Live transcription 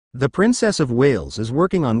The Princess of Wales is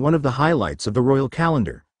working on one of the highlights of the royal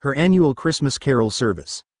calendar, her annual Christmas carol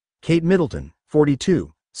service. Kate Middleton,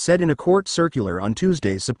 42, said in a court circular on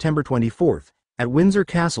Tuesday, September 24, at Windsor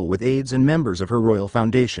Castle with aides and members of her royal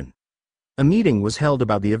foundation. A meeting was held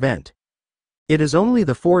about the event. It is only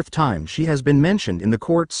the fourth time she has been mentioned in the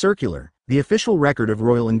court circular, the official record of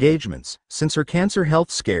royal engagements, since her cancer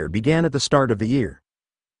health scare began at the start of the year.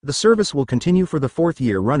 The service will continue for the fourth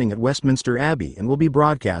year running at Westminster Abbey and will be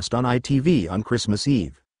broadcast on ITV on Christmas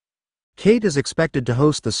Eve. Kate is expected to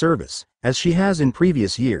host the service, as she has in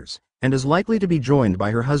previous years, and is likely to be joined by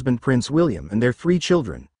her husband Prince William and their 3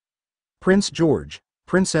 children, Prince George,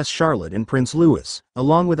 Princess Charlotte and Prince Louis,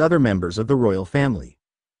 along with other members of the royal family.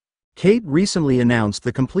 Kate recently announced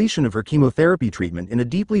the completion of her chemotherapy treatment in a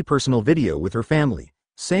deeply personal video with her family,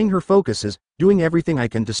 saying her focus is, "doing everything I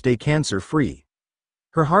can to stay cancer-free."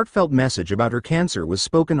 Her heartfelt message about her cancer was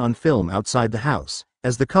spoken on film outside the house,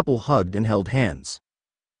 as the couple hugged and held hands.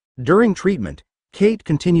 During treatment, Kate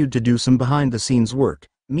continued to do some behind-the-scenes work,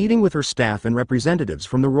 meeting with her staff and representatives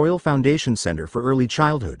from the Royal Foundation Center for Early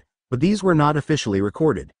Childhood, but these were not officially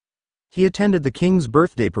recorded. He attended the King's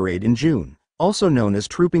birthday parade in June, also known as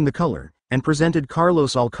Trooping the Colour, and presented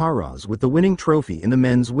Carlos Alcaraz with the winning trophy in the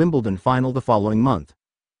men's Wimbledon final the following month.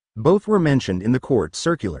 Both were mentioned in the court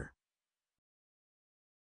circular.